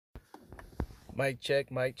Mic check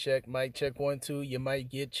 1 2. You might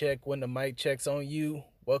get checked when the mic checks on you.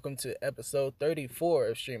 Welcome to episode 34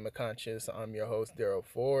 of Stream of Conscious. I'm your host, Daryl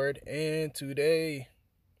Ford, and today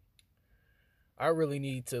I really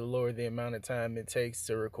need to lower the amount of time it takes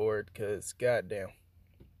to record because goddamn.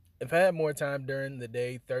 If I had more time during the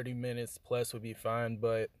day, 30 minutes plus would be fine,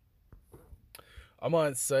 but I'm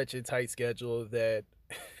on such a tight schedule that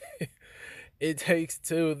it takes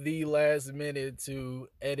to the last minute to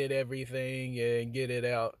edit everything and get it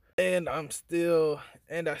out. And I still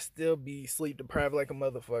be sleep deprived like a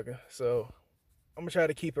motherfucker. So I'm gonna try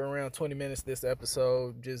to keep it around 20 minutes this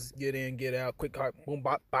episode. Just get in, get out, quick hot, boom,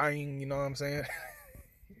 bop, bang, you know what I'm saying?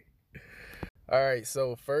 Alright,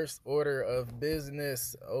 so first order of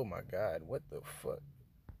business. Oh my god, what the fuck?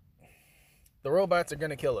 The robots are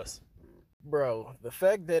gonna kill us. Bro, the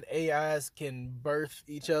fact that AIs can birth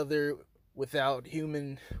each other without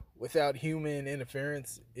human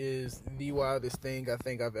interference is the wildest thing I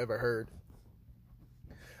think I've ever heard.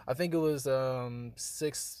 I think it was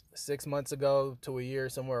 6 months ago to a year,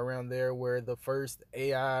 somewhere around there, where the first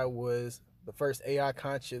AI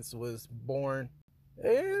conscious was born.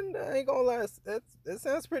 And I ain't gonna lie, that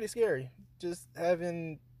sounds pretty scary. Just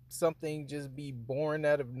having something just be born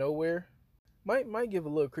out of nowhere. Might give a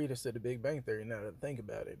little credence to the Big Bang Theory now that I think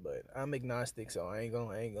about it, but I'm agnostic, so I ain't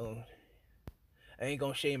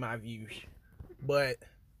gonna share my views. But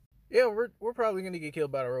yeah, we're probably gonna get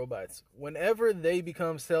killed by the robots. Whenever they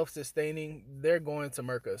become self-sustaining, they're going to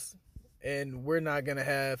murk us, and we're not gonna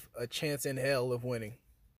have a chance in hell of winning.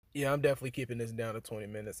 Yeah, I'm definitely keeping this down to 20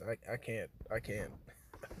 minutes. I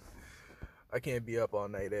can't be up all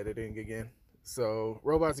night editing again. So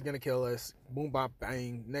robots are gonna kill us. Boom, bop,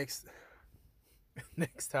 bang. Next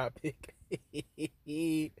topic.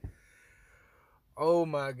 Oh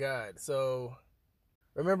my god. So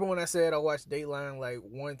remember when I said I watched Dateline like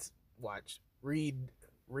once? Read.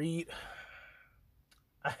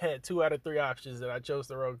 I had 2 out of 3 options and I chose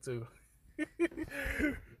the wrong 2.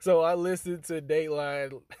 So I listened to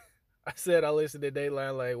Dateline. I said I listened to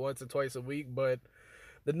Dateline like once or twice a week, but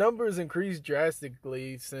the numbers increased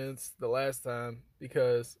drastically since the last time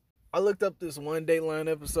because I looked up this one Dateline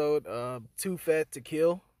episode, Too Fat to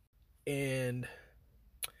Kill, and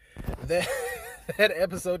that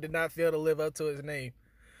episode did not fail to live up to its name.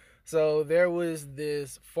 So there was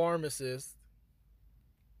this pharmacist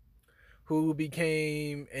who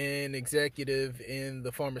became an executive in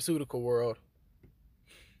the pharmaceutical world,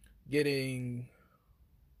 it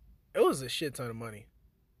was a shit ton of money.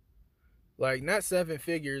 Like not 7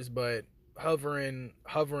 figures, but hovering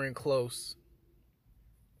close.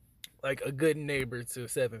 Like a good neighbor to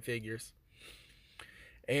 7 figures.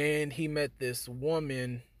 And he met this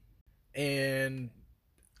woman, and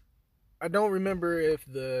I don't remember if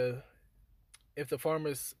the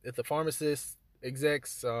pharmacist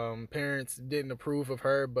exec's parents didn't approve of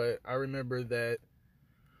her, but I remember that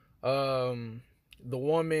the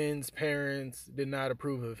woman's parents did not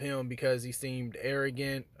approve of him because he seemed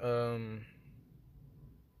arrogant, full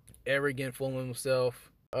of himself.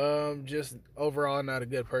 Just overall not a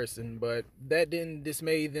good person, but that didn't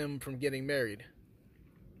dismay them from getting married.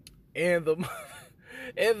 And the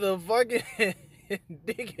fucking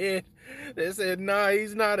dickhead that said, nah,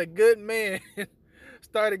 he's not a good man,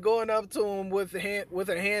 started going up to him with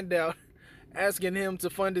a handout, asking him to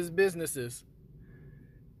fund his businesses.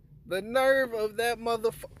 The nerve of that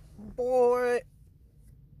motherfucker, boy.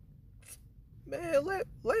 Man, let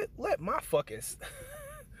my fucking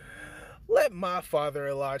let my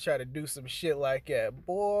father-in-law try to do some shit like that,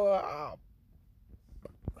 boy.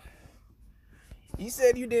 You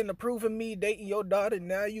said you didn't approve of me dating your daughter,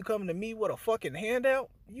 now you coming to me with a fucking handout?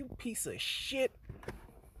 You piece of shit.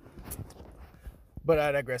 But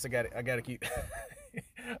I digress. I gotta keep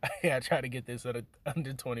I gotta try to get this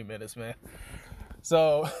under 20 minutes, man.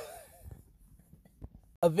 So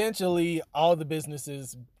eventually all the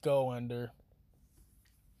businesses go under.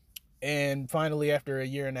 And finally, after a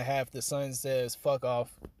year and a half, the son says, fuck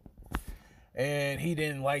off. And he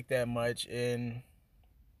didn't like that much. And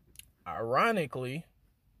ironically,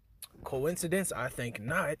 coincidence, I think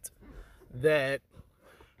not, that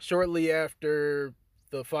shortly after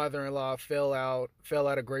the father-in-law fell out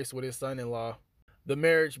of grace with his son-in-law, the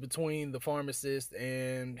marriage between the pharmacist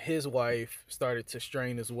and his wife started to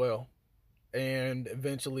strain as well. And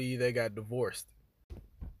eventually they got divorced.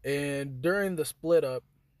 And during the split up,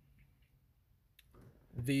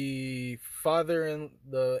 the father and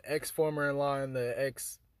the ex-farmer-in-law and the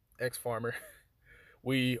ex-farmer,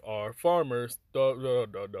 we are farmers,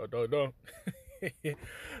 the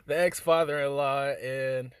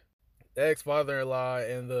ex-father-in-law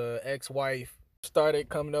and the ex-wife started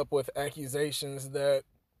coming up with accusations that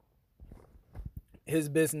his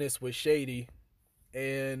business was shady,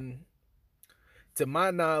 and to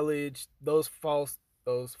my knowledge, those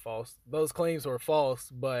claims were false,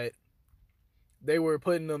 but they were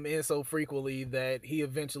putting them in so frequently that he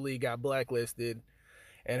eventually got blacklisted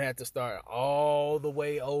and had to start all the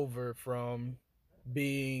way over from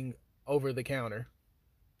being over the counter.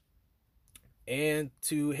 And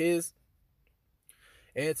to his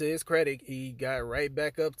credit, he got right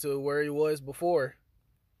back up to where he was before.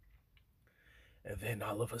 And then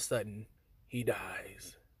all of a sudden, he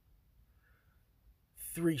dies.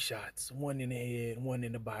 3 shots, 1 in the head, 1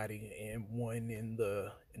 in the body, and 1 in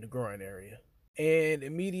the groin area. And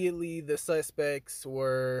immediately the suspects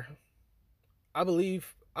were, I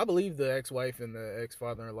believe the ex-wife and the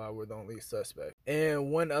ex-father-in-law were the only suspect,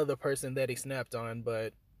 and one other person that he snapped on,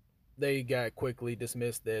 but they got quickly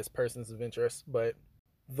dismissed as persons of interest. But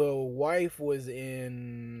the wife was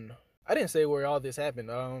in, I didn't say where all this happened.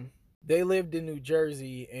 They lived in New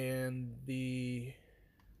Jersey, and the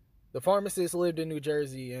pharmacist lived in New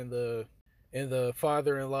Jersey, and the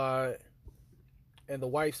father-in-law and the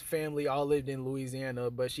wife's family all lived in Louisiana,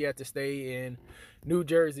 but she had to stay in New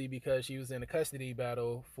Jersey because she was in a custody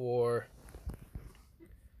battle for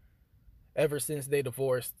ever since they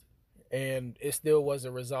divorced, and it still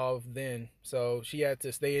wasn't resolved then. So she had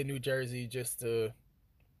to stay in New Jersey just to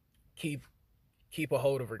keep a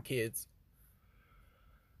hold of her kids.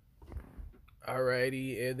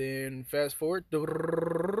 Alrighty, and then fast forward,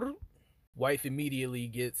 the wife immediately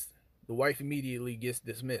gets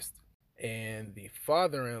dismissed, and the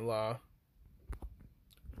father-in-law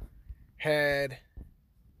had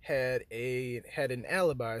an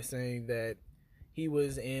alibi saying that he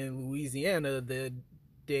was in Louisiana the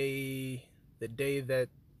day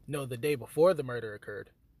before the murder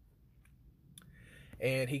occurred.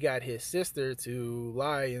 And he got his sister to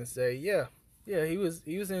lie and say, yeah, he was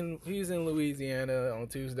in Louisiana on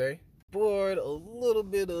Tuesday. Bored a little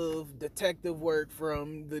bit of detective work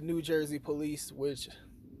from the New Jersey police, which,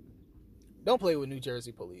 don't play with New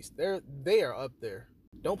Jersey police. They are up there.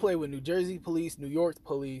 Don't play with New Jersey police, New York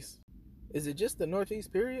police. Is it just the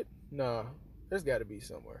Northeast period? No, there's got to be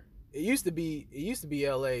somewhere. It used to be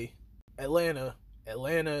L.A., Atlanta.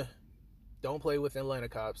 Don't play with Atlanta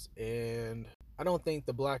cops. And I don't think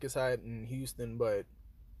the block is hot in Houston, but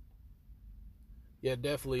yeah,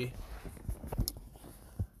 definitely.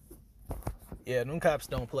 Yeah, them cops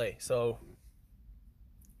don't play. So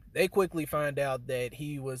they quickly find out that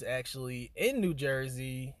he was actually in New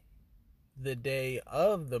Jersey the day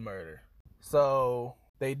of the murder. So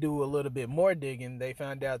they do a little bit more digging. They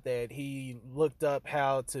found out that he looked up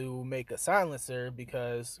how to make a silencer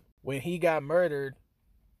because when he got murdered,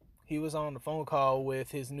 he was on the phone call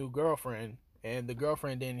with his new girlfriend, and the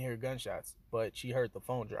girlfriend didn't hear gunshots, but she heard the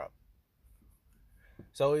phone drop.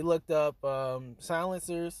 So he looked up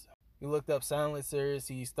silencers.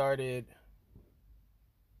 He started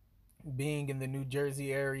being in the New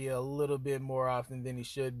Jersey area a little bit more often than he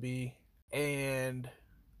should be. And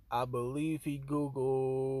I believe he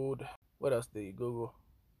Googled, what else did he Google?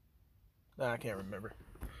 I can't remember.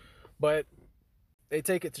 But they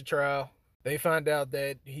take it to trial. They find out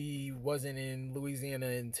that he wasn't in Louisiana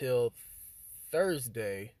until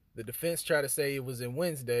Thursday. The defense tried to say it was in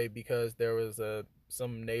Wednesday because there was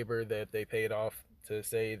some neighbor that they paid off to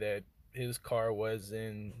say that his car was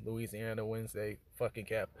in Louisiana Wednesday. Fucking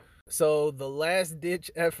cap. So the last ditch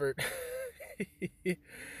effort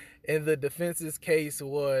in the defense's case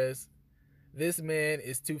was, this man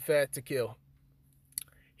is too fat to kill.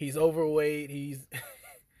 He's overweight. He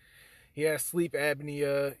has sleep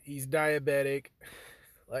apnea. He's diabetic.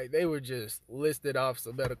 Like, they were just listed off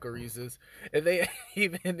some medical reasons. And they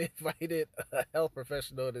even invited a health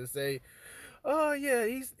professional to say, oh yeah,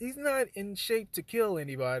 he's not in shape to kill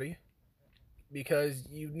anybody, because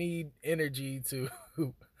you need energy to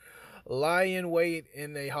lie in wait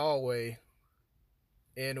in a hallway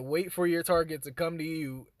and wait for your target to come to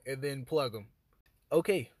you and then plug them.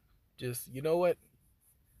 Okay, just, you know what?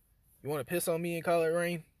 You want to piss on me and call it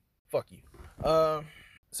rain? Fuck you.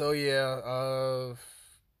 So yeah,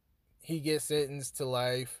 he gets sentenced to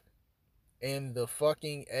life, and the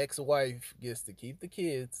fucking ex-wife gets to keep the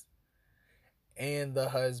kids and the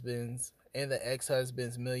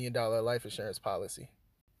ex-husband's $1 million life insurance policy.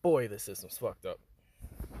 Boy, the system's fucked up.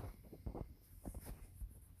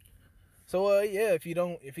 So yeah, if you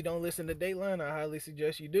don't listen to Dateline, I highly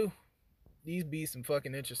suggest you do. These be some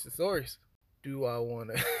fucking interesting stories. Do I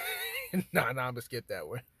wanna nah, I'm gonna skip that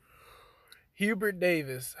one. Hubert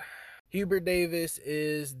Davis Hubert Davis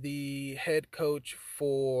is the head coach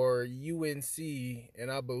for UNC,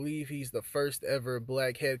 and I believe he's the first ever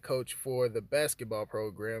black head coach for the basketball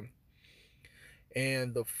program,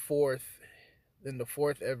 and the fourth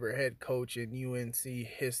ever head coach in UNC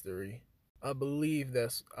history. I believe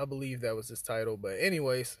that was his title. But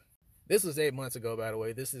anyways, this was 8 months ago, by the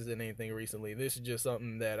way. This isn't anything recently. This is just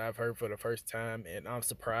something that I've heard for the first time, and I'm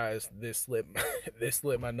surprised this slipped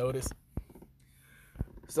my notice.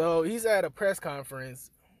 So he's at a press conference,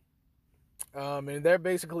 and they're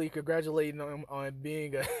basically congratulating him on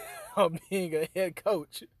being a on being a head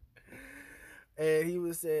coach. And he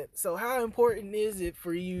was said, "So how important is it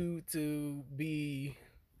for you to be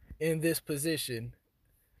in this position?"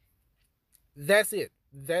 That's it.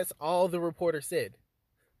 That's all the reporter said.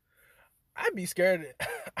 I'd be scared.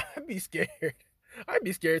 I'd be scared. I'd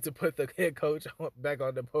be scared to put the head coach back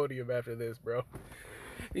on the podium after this, bro.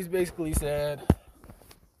 He's basically said,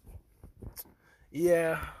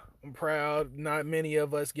 "Yeah, I'm proud. Not many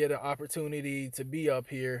of us get an opportunity to be up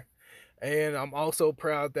here. And I'm also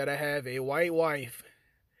proud that I have a white wife.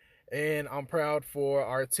 And I'm proud for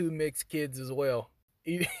our 2 mixed kids as well."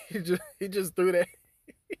 He just threw that.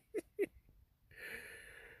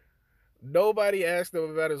 Nobody asked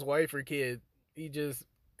him about his wife or kid. He just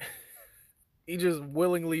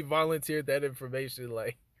willingly volunteered that information.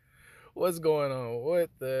 Like, what's going on?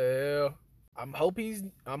 What the hell? I'm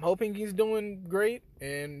hoping he's doing great,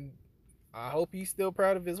 and I hope he's still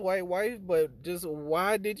proud of his white wife. But just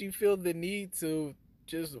why did you feel the need to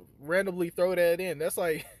just randomly throw that in? That's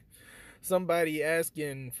like somebody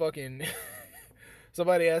asking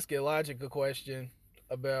Logic a question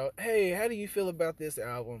about, "Hey, how do you feel about this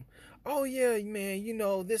album?" "Oh yeah,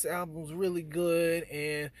 man, this album's really good,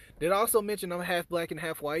 and did also mention I'm half black and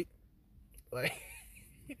half white." Like,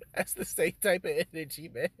 that's the same type of energy,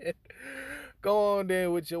 man. Go on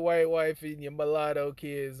there with your white wife and your mulatto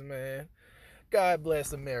kids, man. God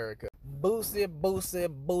bless America. Boosie, Boosie,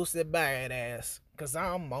 Boosie badass. Cause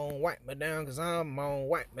I'm on wipe me down,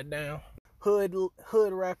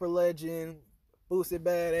 Hood rapper legend, Boosie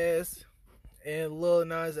badass, and Lil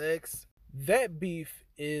Nas X. That beef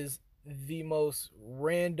is the most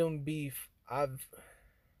random beef I'm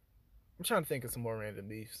trying to think of some more random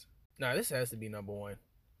beefs. Nah, this has to be number one.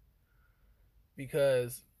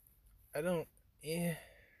 Because I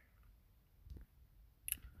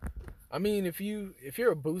mean, if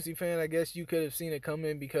you're a Boosie fan, I guess you could have seen it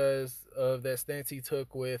coming because of that stance he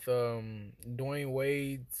took with Dwayne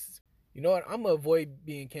Wade's. You know what? I'm gonna avoid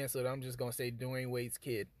being canceled. I'm just gonna say Dwayne Wade's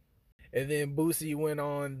kid. And then Boosie went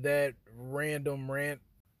on that random rant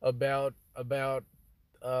about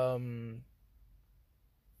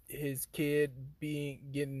his kid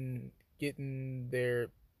getting their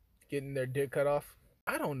dick cut off.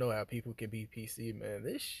 I don't know how people can be PC, man.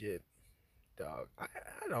 This shit, dog. I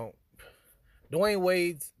don't. Dwayne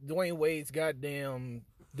Wade's goddamn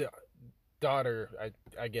daughter,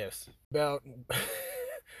 I guess. About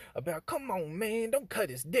come on, man, don't cut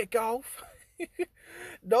his dick off.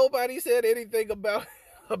 Nobody said anything about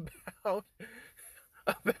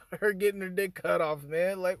her getting her dick cut off,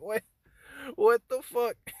 man. Like, what the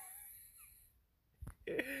fuck?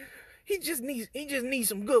 He just needs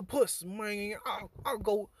some good pussy, man. I'm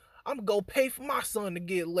gonna go pay for my son to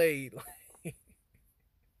get laid.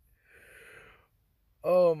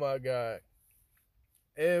 Oh my god.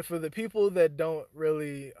 And for the people that don't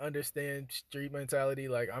really understand street mentality,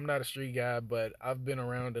 like, I'm not a street guy, but I've been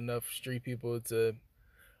around enough street people to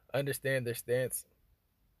understand their stance.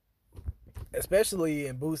 Especially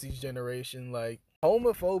in Boosie's generation, like,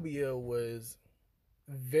 homophobia was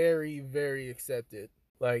very, very accepted.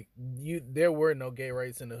 Like, there were no gay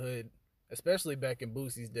rights in the hood, especially back in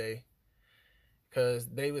Boosie's day, because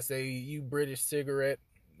they would say, "You British cigarette,"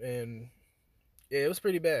 and yeah, it was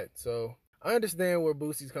pretty bad. So I understand where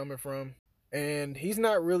Boosie's coming from, and he's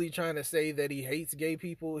not really trying to say that he hates gay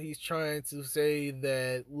people. He's trying to say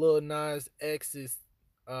that Lil Nas X's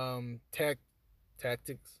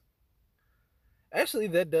tactics. Actually,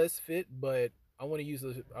 that does fit, but I want to use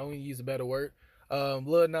a better word.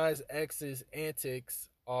 Lil Nas X's antics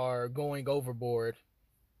are going overboard,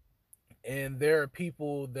 and there are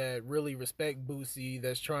people that really respect Boosie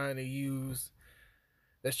that's trying to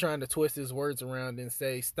twist his words around and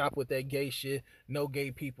say, "Stop with that gay shit. No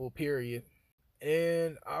gay people, period."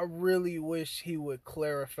 And I really wish he would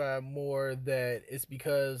clarify more that it's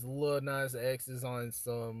because Lil Nas X is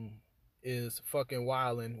fucking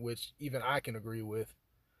wildin', which even I can agree with,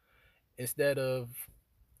 instead of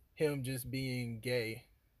him just being gay.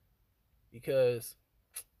 Because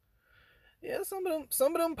yeah, some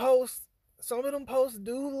of them posts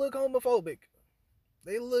do look homophobic.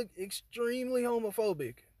 They look extremely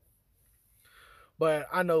homophobic. But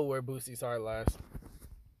I know where Boosie's heart lies.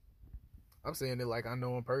 I'm saying it like I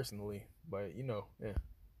know him personally, but you know, yeah.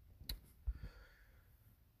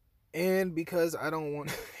 And because I don't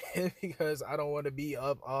want, because I don't want to be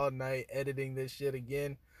up all night editing this shit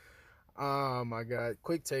again. Oh my god,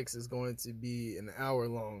 Quick Takes is going to be an hour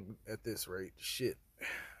long at this rate. Shit.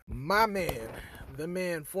 My man, the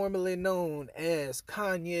man formerly known as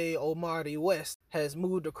Kanye Omari West, has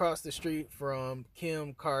moved across the street from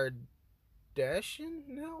Kim Kardashian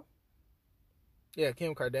now? Yeah,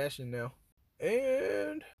 Kim Kardashian now.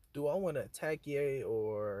 And do I want to attack Ye,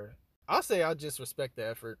 or I'll say I'll just respect the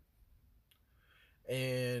effort.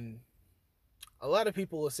 And a lot of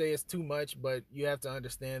people will say it's too much, but you have to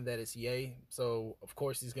understand that it's Ye. So of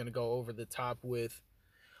course he's gonna go over the top with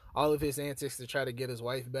all of his antics to try to get his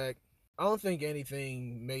wife back. I don't think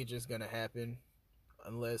anything major is gonna happen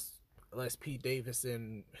unless Pete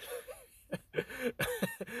Davidson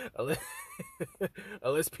unless,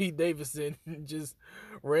 unless Pete Davidson just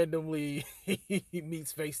randomly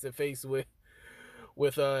meets face to face with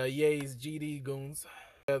Ye's GD goons.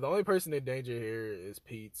 Yeah, the only person in danger here is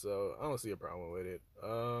Pete, so I don't see a problem with it.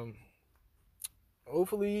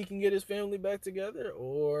 Hopefully he can get his family back together,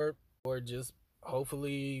 or just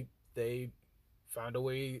hopefully they find a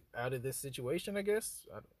way out of this situation. I guess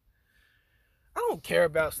I don't care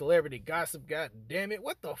about celebrity gossip. God damn it!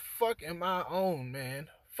 What the fuck am I on, man?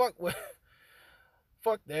 Fuck what?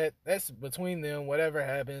 Fuck that. That's between them. Whatever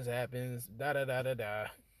happens, happens. Da da da da da.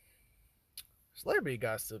 Celebrity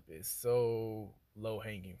gossip is so low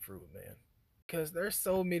hanging fruit, man. Because there's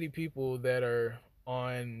so many people that are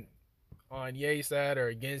on Ye's side or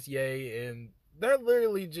against Ye, and they're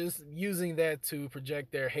literally just using that to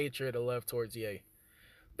project their hatred of love towards Ye.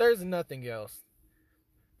 There's nothing else.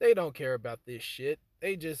 They don't care about this shit.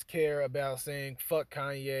 They just care about saying fuck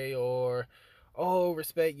Kanye, or oh,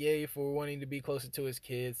 respect Ye for wanting to be closer to his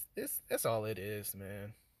kids. That's all it is,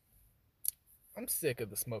 man. I'm sick of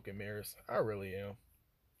the smoke and mirrors. I really am.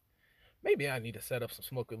 Maybe I need to set up some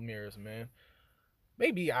smoke and mirrors, man.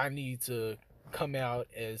 Maybe I need to come out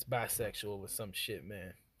as bisexual with some shit,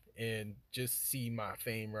 man, and just see my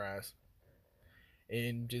fame rise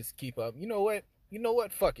and just keep up. You know what? You know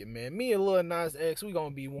what? Fuck it, man. Me and Lil Nas X, we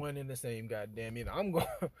gonna be one and the same. Goddamn it!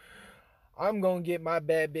 I'm gonna get my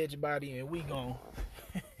bad bitch body, and we gonna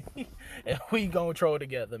and we gonna troll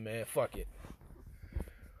together, man. Fuck it.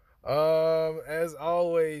 As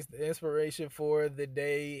always, the inspiration for the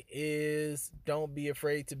day is don't be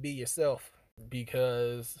afraid to be yourself,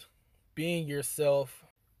 because being yourself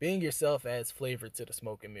adds flavor to the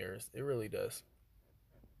smoke and mirrors. It really does.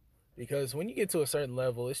 Because when you get to a certain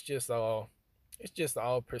level, it's just all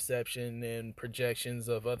perception and projections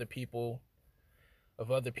of other people's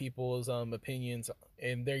opinions,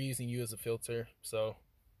 and they're using you as a filter. So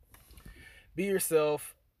be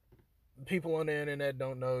yourself. People on the internet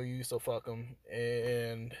don't know you, so fuck them.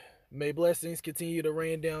 And may blessings continue to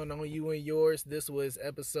rain down on you and yours. This was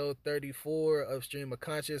episode 34 of Stream of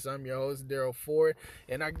Conscious. I'm your host, Daryl Ford,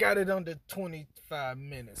 and I got it under 25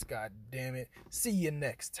 minutes. God damn it. See you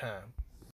next time.